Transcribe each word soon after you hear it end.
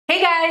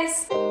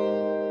guys!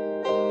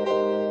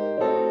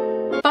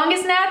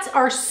 Fungus gnats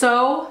are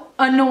so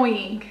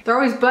annoying. They're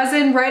always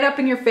buzzing right up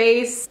in your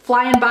face,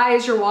 flying by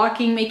as you're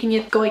walking, making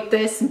you go like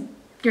this.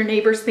 Your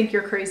neighbors think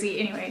you're crazy.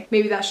 Anyway,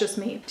 maybe that's just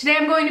me. Today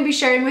I'm going to be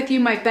sharing with you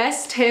my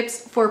best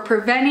tips for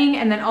preventing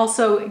and then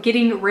also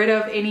getting rid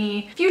of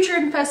any future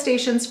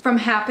infestations from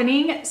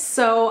happening.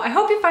 So I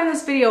hope you find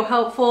this video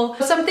helpful.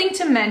 Something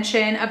to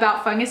mention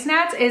about fungus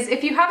gnats is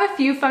if you have a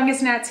few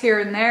fungus gnats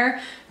here and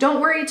there, don't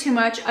worry too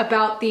much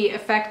about the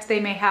effect they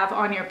may have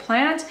on your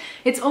plant.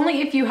 It's only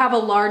if you have a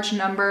large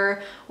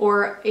number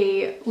or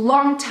a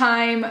long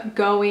time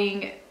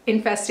going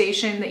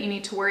infestation that you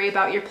need to worry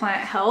about your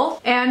plant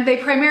health. And they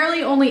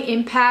primarily only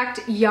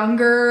impact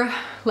younger,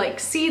 like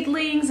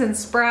seedlings and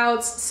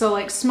sprouts, so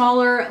like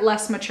smaller,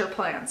 less mature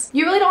plants.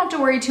 You really don't have to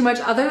worry too much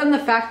other than the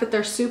fact that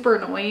they're super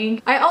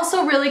annoying. I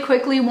also really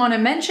quickly want to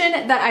mention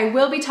that I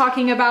will be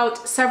talking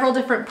about several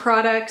different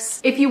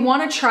products. If you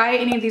want to try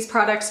any of these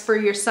products for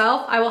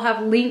yourself, I will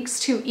have links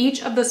to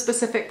each of the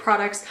specific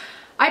products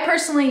I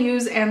personally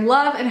use and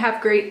love and have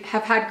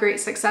had great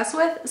success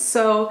with.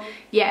 So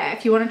yeah,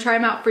 if you want to try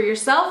them out for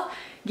yourself,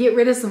 get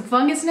rid of some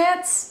fungus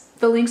gnats,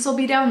 the links will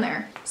be down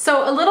there.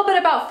 So a little bit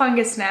about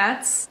fungus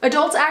gnats.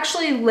 Adults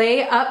actually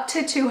lay up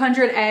to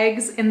 200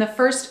 eggs in the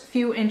first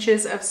few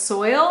inches of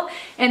soil,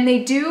 and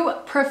they do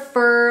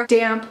prefer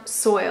damp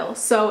soil.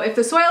 So if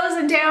the soil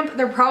isn't damp,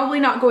 they're probably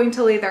not going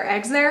to lay their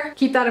eggs there.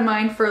 Keep that in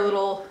mind for a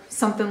little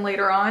something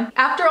later on.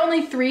 After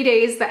only 3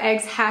 days, the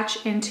eggs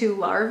hatch into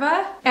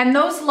larvae, and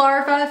those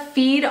larvae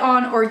feed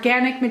on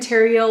organic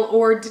material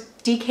or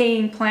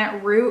decaying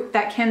plant root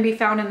that can be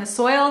found in the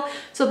soil.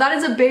 So that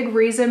is a big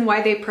reason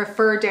why they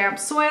prefer damp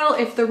soil.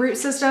 If the root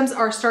systems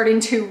are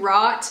starting to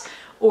rot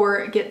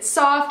or get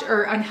soft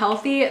or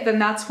unhealthy, then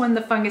that's when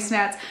the fungus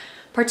gnats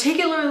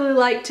particularly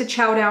like to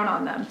chow down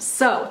on them.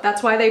 So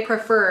that's why they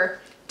prefer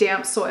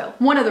damp soil.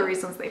 One of the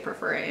reasons they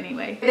prefer it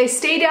anyway. They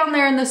stay down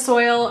there in the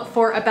soil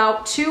for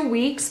about 2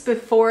 weeks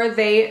before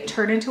they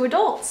turn into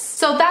adults.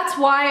 So that's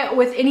why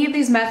with any of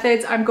these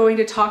methods I'm going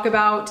to talk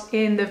about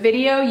in the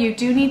video, you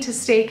do need to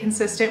stay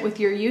consistent with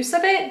your use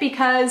of it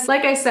because,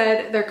 like I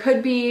said, there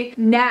could be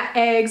gnat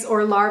eggs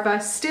or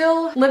larvae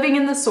still living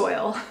in the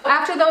soil.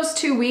 After those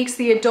 2 weeks,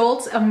 the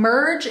adults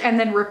emerge and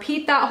then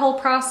repeat that whole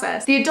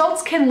process. The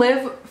adults can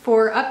live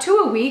for up to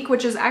a week,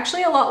 which is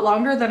actually a lot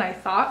longer than I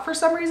thought for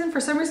some reason. For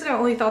some reason, I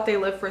only thought they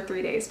lived for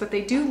 3 days, but they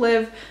do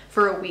live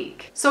for a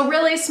week. So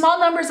really, small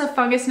numbers of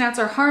fungus gnats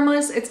are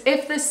harmless. It's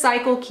if this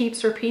cycle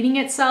keeps repeating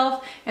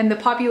itself and the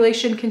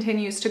population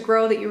continues to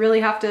grow that you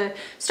really have to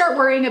start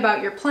worrying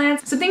about your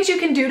plants. Some things you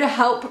can do to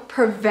help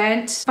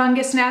prevent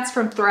fungus gnats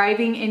from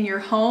thriving in your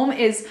home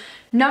is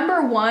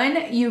number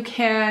one, you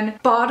can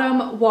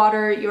bottom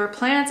water your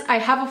plants. I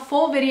have a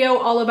full video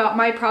all about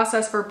my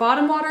process for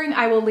bottom watering.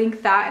 I will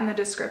link that in the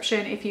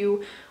description if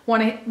you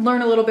want to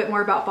learn a little bit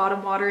more about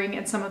bottom watering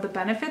and some of the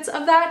benefits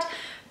of that.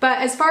 But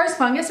as far as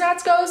fungus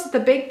gnats goes, the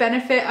big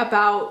benefit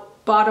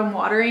about bottom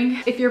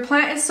watering, if your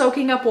plant is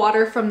soaking up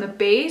water from the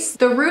base,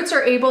 the roots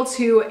are able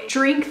to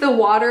drink the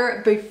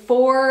water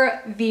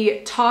before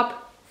the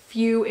top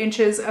few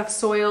inches of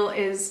soil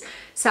is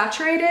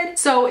saturated.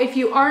 So if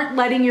you aren't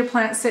letting your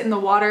plant sit in the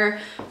water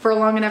for a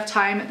long enough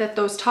time that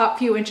those top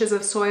few inches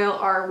of soil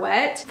are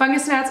wet,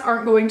 fungus gnats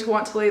aren't going to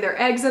want to lay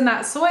their eggs in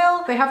that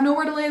soil. If they have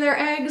nowhere to lay their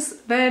eggs,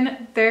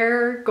 then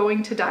they're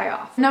going to die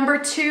off. Number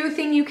two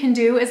thing you can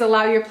do is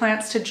allow your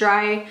plants to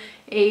dry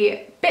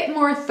a bit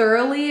more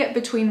thoroughly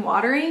between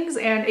waterings.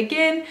 And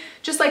again,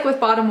 just like with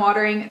bottom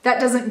watering, that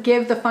doesn't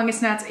give the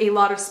fungus gnats a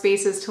lot of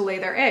spaces to lay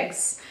their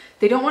eggs.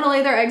 They don't want to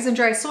lay their eggs in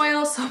dry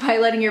soil, so by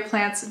letting your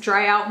plants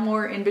dry out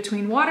more in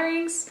between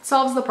waterings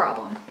solves the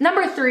problem.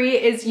 Number three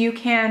is you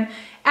can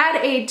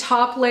add a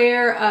top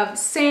layer of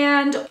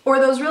sand or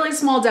those really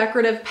small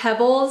decorative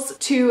pebbles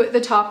to the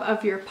top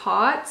of your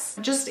pots,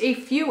 just a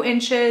few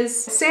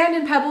inches. Sand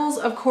and pebbles,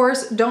 of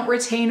course, don't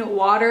retain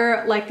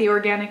water like the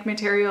organic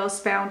materials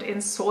found in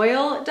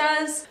soil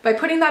does. By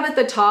putting that at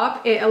the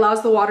top, it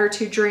allows the water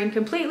to drain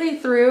completely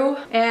through,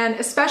 and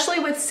especially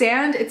with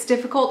sand, it's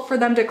difficult for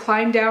them to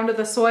climb down to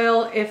the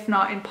soil, if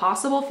not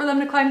impossible for them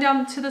to climb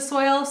down to the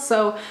soil.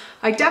 So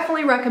I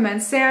definitely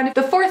recommend sand.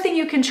 The fourth thing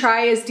you can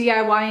try is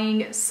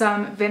DIYing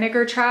some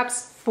vinegar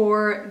traps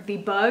for the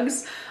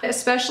bugs,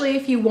 especially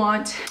if you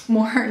want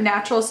more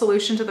natural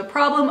solution to the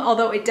problem,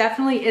 although it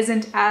definitely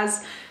isn't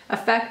as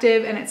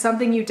effective and it's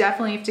something you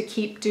definitely have to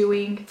keep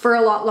doing for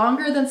a lot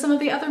longer than some of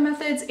the other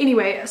methods.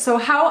 Anyway, so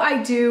how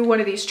I do one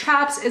of these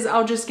traps is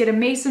I'll just get a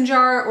mason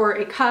jar or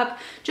a cup,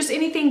 just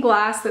anything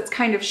glass that's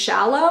kind of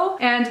shallow,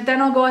 and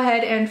then I'll go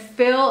ahead and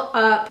fill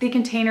up the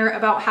container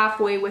about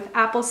halfway with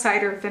apple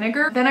cider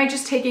vinegar. Then I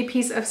just take a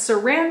piece of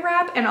saran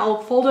wrap and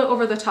I'll fold it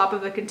over the top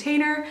of the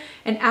container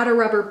and add a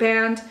rubber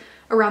band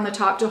around the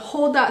top to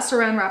hold that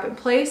saran wrap in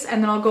place,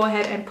 and then I'll go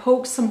ahead and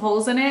poke some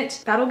holes in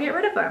it. That'll get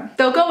rid of them.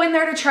 They'll go in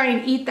there to try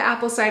and eat the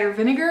apple cider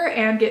vinegar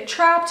and get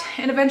trapped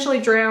and eventually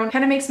drown.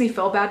 Kind of makes me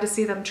feel bad to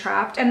see them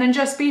trapped. And then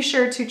just be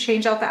sure to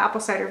change out the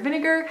apple cider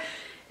vinegar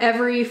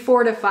every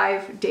 4 to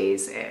 5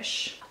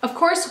 days-ish. Of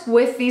course,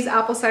 with these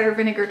apple cider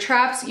vinegar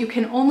traps, you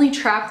can only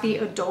trap the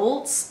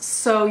adults,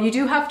 so you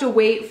do have to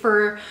wait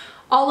for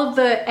all of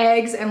the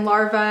eggs and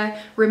larvae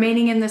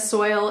remaining in the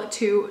soil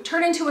to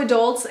turn into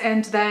adults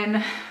and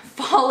then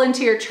fall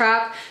into your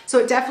trap, so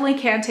it definitely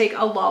can take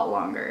a lot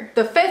longer.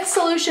 The fifth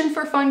solution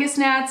for fungus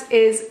gnats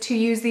is to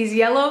use these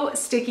yellow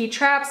sticky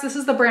traps. This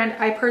is the brand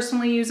I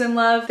personally use and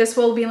love. This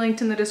will be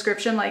linked in the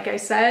description, like I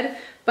said.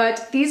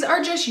 But these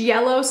are just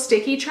yellow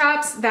sticky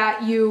traps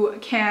that you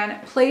can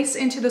place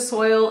into the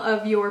soil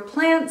of your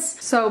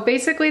plants. So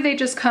basically they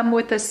just come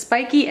with this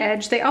spiky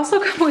edge. They also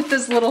come with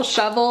this little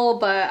shovel,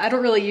 but I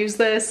don't really use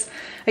this.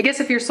 I guess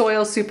if your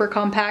soil is super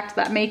compact,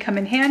 that may come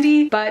in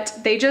handy, but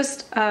they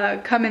just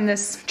come in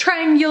this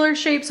triangular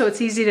shape, so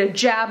it's easy to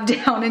jab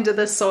down into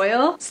the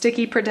soil.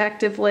 Sticky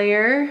protective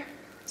layer.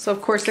 So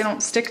of course they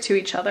don't stick to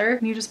each other.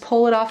 You just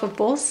pull it off of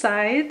both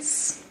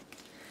sides.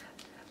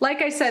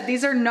 Like I said,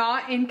 these are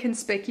not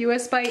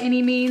inconspicuous by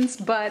any means,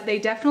 but they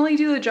definitely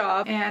do the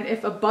job. And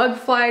if a bug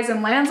flies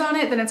and lands on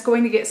it, then it's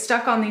going to get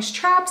stuck on these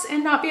traps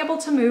and not be able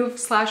to move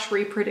 /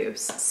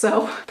 reproduce.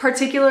 So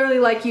particularly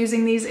like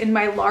using these in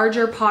my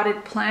larger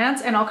potted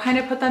plants, and I'll kind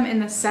of put them in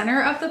the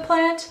center of the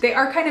plant. They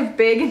are kind of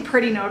big and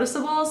pretty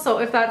noticeable. So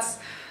if that's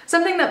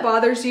something that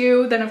bothers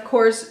you, then of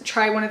course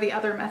try one of the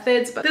other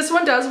methods, but this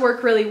one does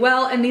work really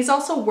well. And these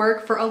also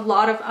work for a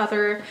lot of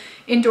other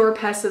indoor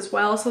pests as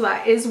well. So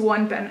that is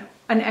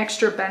an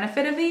extra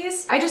benefit of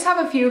these. I just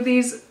have a few of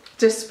these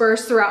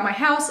dispersed throughout my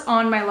house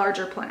on my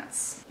larger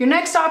plants. Your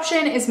next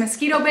option is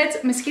mosquito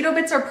bits. Mosquito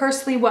bits are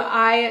personally what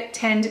I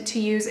tend to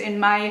use in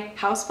my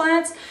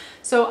houseplants.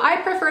 So I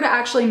prefer to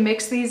actually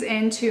mix these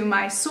into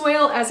my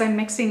soil as I'm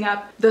mixing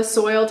up the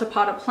soil to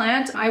pot a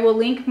plant. I will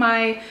link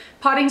my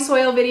potting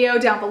soil video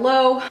down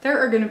below. There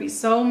are gonna be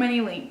so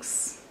many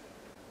links.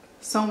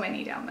 So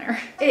many down there.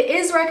 It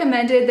is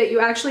recommended that you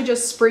actually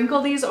just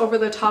sprinkle these over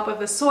the top of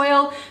the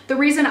soil. The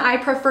reason I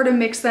prefer to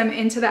mix them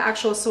into the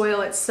actual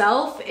soil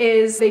itself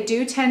is they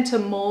do tend to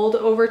mold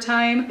over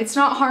time. It's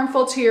not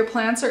harmful to your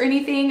plants or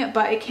anything,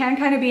 but it can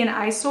kind of be an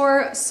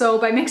eyesore. So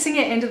by mixing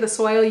it into the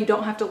soil, you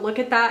don't have to look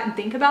at that and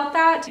think about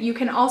that. You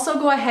can also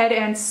go ahead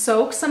and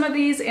soak some of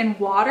these in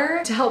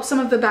water to help some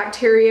of the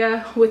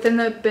bacteria within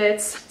the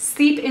bits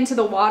seep into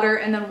the water,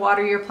 and then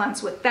water your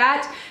plants with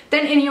that.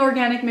 Then any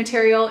organic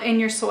material in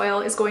your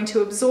soil is going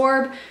to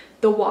absorb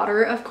the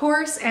water, of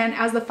course, and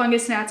as the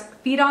fungus gnats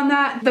feed on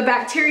that, the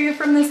bacteria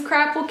from this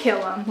crap will kill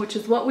them, which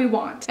is what we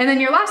want. And then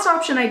your last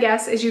option, I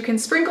guess, is you can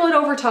sprinkle it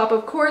over top,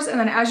 of course, and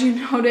then as you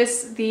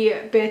notice the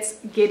bits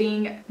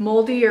getting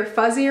moldy or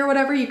fuzzy or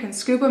whatever, you can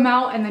scoop them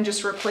out and then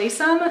just replace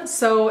them.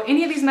 So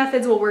any of these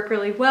methods will work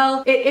really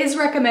well. It is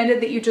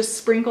recommended that you just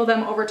sprinkle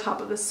them over top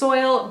of the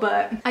soil,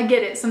 but I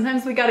get it.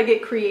 Sometimes we gotta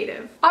get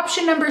creative.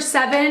 Option number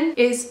 7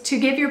 is to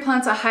give your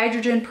plants a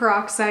hydrogen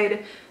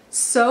peroxide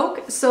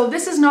soak. So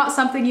this is not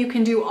something you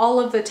can do all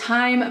of the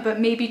time, but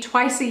maybe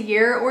twice a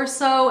year or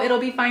so it'll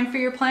be fine for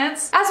your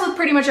plants. As with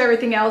pretty much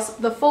everything else,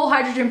 the full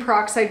hydrogen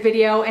peroxide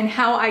video and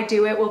how I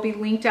do it will be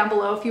linked down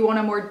below if you want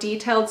a more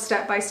detailed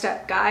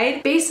step-by-step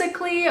guide.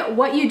 Basically,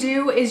 what you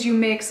do is you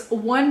mix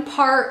 1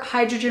 part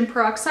hydrogen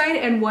peroxide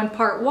and 1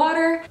 part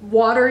water.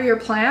 Water your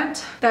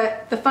plant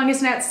that the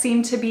fungus gnats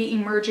seem to be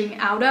emerging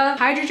out of.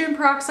 Hydrogen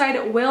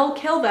peroxide will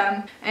kill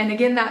them. And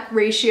again, that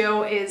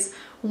ratio is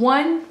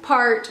 1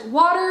 part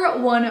water,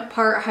 1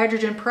 part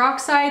hydrogen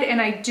peroxide, and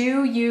I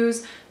do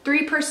use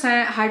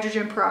 3%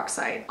 hydrogen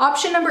peroxide.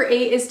 Option number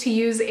 8 is to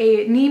use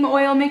a neem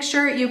oil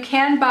mixture. You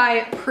can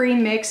buy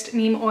pre-mixed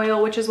neem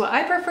oil, which is what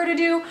I prefer to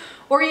do,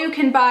 or you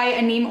can buy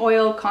a neem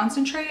oil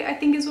concentrate, I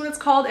think is what it's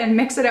called, and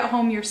mix it at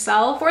home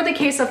yourself. For the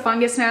case of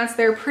fungus gnats,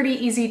 they're pretty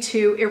easy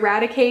to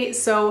eradicate,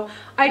 so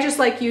I just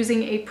like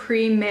using a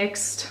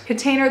pre-mixed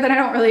container that I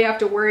don't really have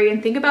to worry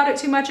and think about it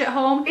too much at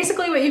home.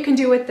 Basically what you can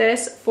do with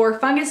this for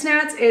fungus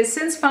gnats is,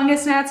 since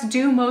fungus gnats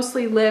do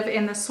mostly live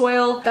in the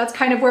soil, that's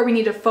kind of where we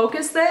need to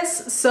focus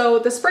this. So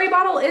the spray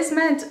bottle is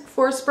meant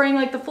for spraying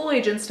like the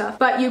foliage and stuff,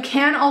 but you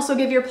can also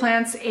give your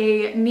plants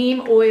a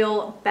neem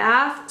oil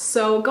bath.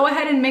 So go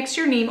ahead and mix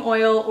your neem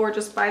oil, or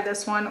just buy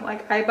this one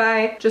like I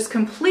buy. Just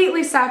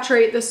completely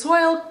saturate the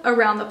soil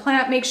around the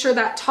plant. Make sure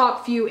that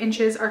top few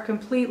inches are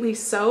completely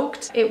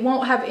soaked. It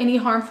won't have any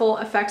harmful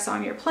effects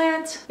on your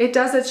plant. It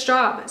does its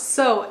job.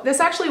 So this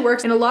actually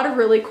works in a lot of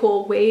really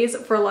cool ways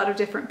for a lot of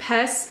different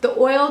pests. The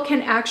oil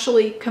can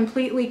actually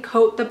completely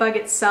coat the bug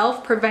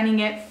itself, preventing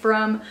it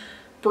from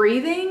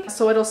breathing,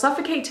 so it'll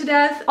suffocate to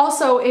death.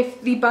 Also,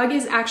 if the bug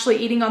is actually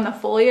eating the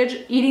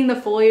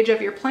foliage of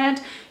your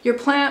plant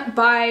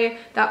by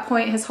that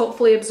point has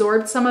hopefully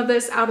absorbed some of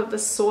this out of the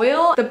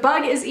soil. The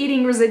bug is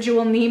eating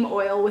residual neem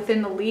oil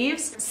within the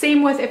leaves.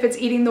 Same with if it's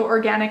eating the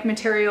organic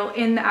material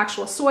in the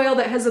actual soil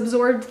that has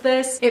absorbed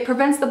this. It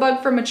prevents the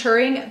bug from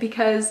maturing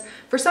because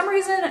for some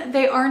reason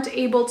they aren't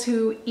able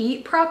to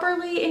eat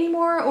properly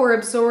anymore or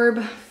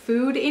absorb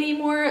food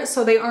anymore,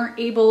 so they aren't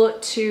able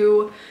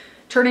to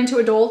turn into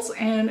adults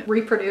and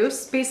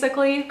reproduce,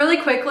 basically. Really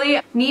quickly,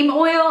 neem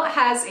oil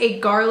has a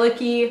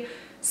garlicky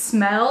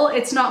smell.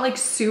 It's not like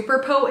super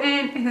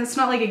potent and it's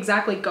not like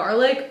exactly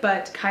garlic,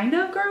 but kind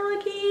of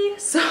garlicky.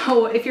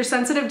 So if you're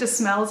sensitive to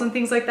smells and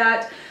things like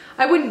that,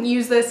 I wouldn't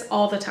use this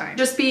all the time.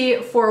 Just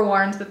be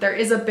forewarned that there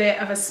is a bit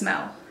of a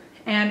smell.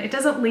 And it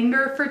doesn't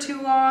linger for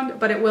too long,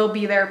 but it will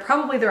be there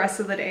probably the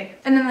rest of the day.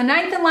 And then the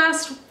ninth and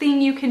last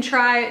thing you can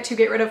try to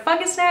get rid of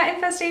fungus gnat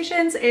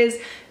infestations is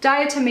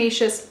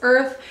Diatomaceous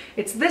Earth.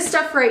 It's this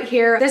stuff right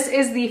here. This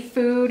is the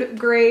food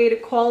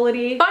grade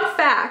quality. Fun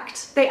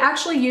fact, they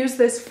actually use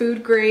this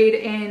food grade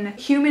in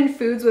human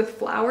foods with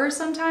flour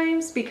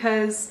sometimes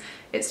because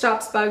it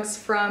stops bugs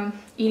from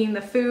eating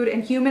the food,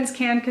 and humans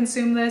can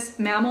consume this,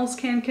 mammals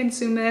can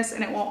consume this,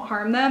 and it won't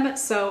harm them.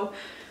 So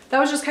that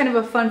was just kind of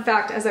a fun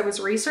fact as I was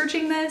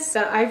researching this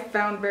that I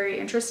found very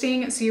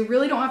interesting. So you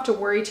really don't have to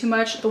worry too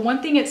much. The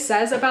one thing it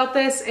says about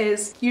this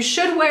is you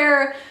should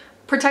wear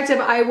protective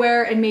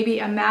eyewear and maybe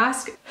a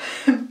mask.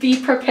 Be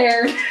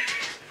prepared.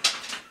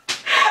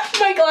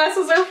 My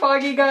glasses are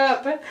fogging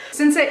up.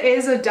 Since it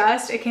is a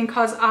dust, it can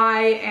cause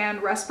eye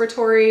and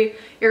respiratory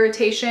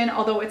irritation,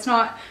 although it's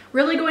not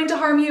really going to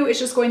harm you, it's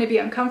just going to be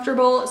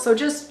uncomfortable. So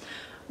just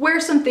wear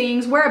some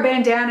things, wear a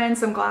bandana and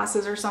some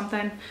glasses or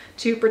something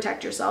to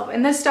protect yourself.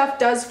 And this stuff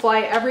does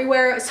fly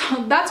everywhere,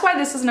 so that's why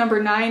this is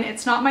number 9.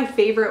 It's not my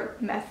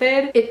favorite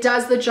method. It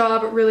does the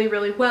job really,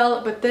 really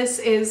well, but this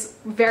is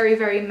very,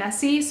 very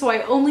messy, so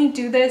I only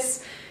do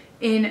this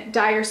in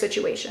dire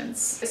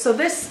situations. So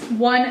this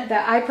one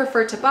that I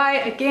prefer to buy,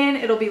 again,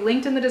 it'll be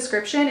linked in the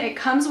description. It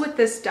comes with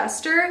this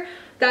duster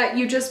that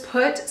you just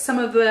put some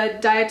of the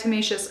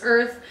Diatomaceous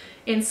Earth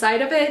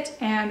inside of it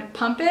and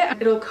pump it.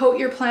 It'll coat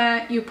your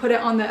plant. You put it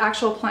on the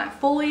actual plant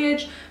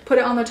foliage, put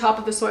it on the top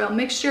of the soil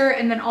mixture,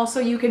 and then also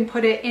you can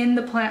put it in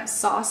the plant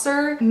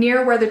saucer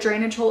near where the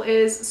drainage hole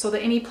is so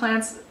that any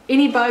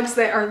bugs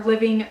that are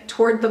living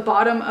toward the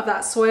bottom of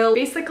that soil,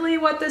 basically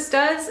what this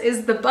does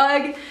is the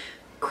bug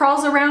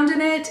crawls around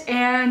in it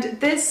and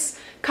this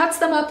cuts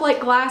them up like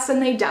glass and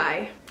they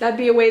die. That'd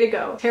be a way to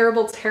go.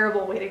 Terrible,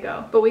 terrible way to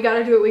go. But we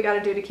gotta do what we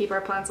gotta do to keep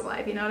our plants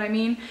alive, you know what I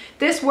mean?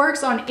 This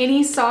works on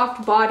any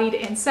soft-bodied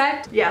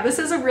insect. Yeah, this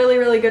is a really,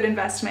 really good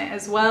investment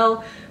as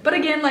well. But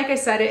again, like I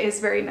said, it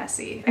is very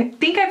messy. I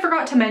think I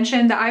forgot to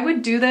mention that I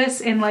would do this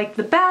in like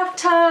the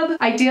bathtub,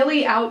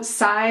 ideally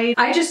outside.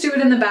 I just do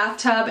it in the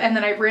bathtub and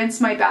then I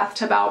rinse my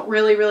bathtub out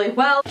really, really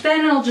well.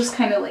 Then I'll just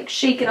kind of like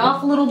shake it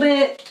off a little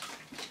bit.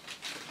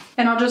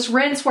 And I'll just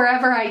rinse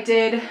wherever I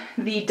did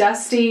the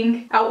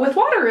dusting out with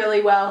water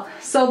really well.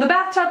 So the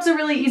bathtub's a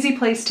really easy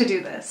place to do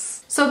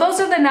this. So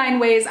those are the 9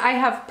 ways I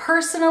have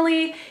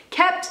personally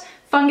kept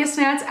fungus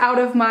gnats out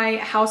of my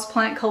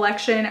houseplant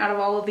collection, out of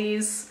all of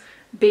these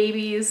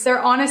babies.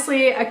 They're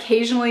honestly,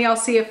 occasionally I'll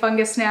see a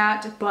fungus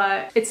gnat,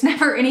 but it's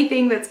never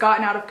anything that's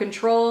gotten out of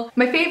control.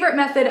 My favorite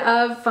method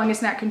of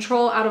fungus gnat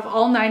control out of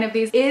all 9 of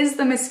these is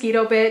the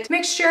mosquito bit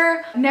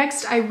mixture.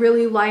 Next, I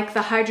really like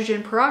the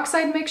hydrogen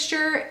peroxide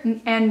mixture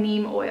and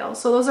neem oil.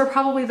 So those are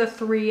probably the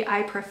 3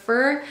 I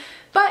prefer.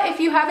 But if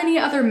you have any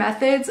other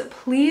methods,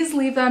 please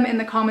leave them in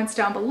the comments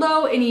down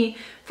below. Any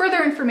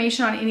further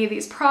information on any of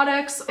these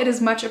products, it is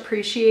much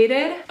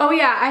appreciated. Oh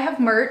yeah, I have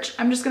merch.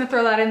 I'm just gonna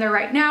throw that in there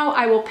right now.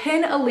 I will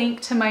pin a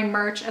link to my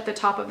merch at the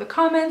top of the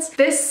comments.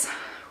 This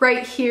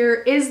right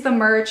here is the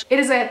merch. It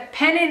is a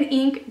pen and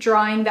ink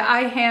drawing that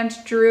I hand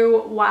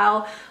drew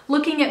while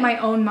looking at my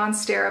own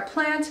Monstera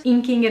plant,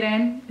 inking it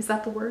in. Is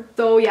that the word?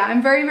 So yeah,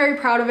 I'm very, very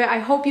proud of it. I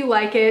hope you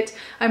like it.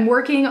 I'm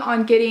working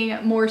on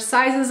getting more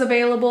sizes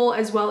available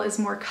as well as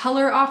more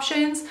color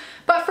options.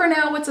 But for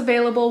now, what's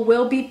available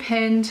will be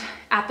pinned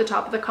at the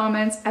top of the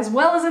comments as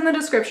well as in the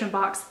description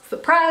box.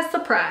 Surprise,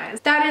 surprise.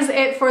 That is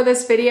it for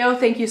this video.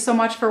 Thank you so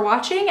much for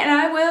watching and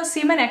I will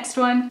see you in my next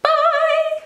one. Bye!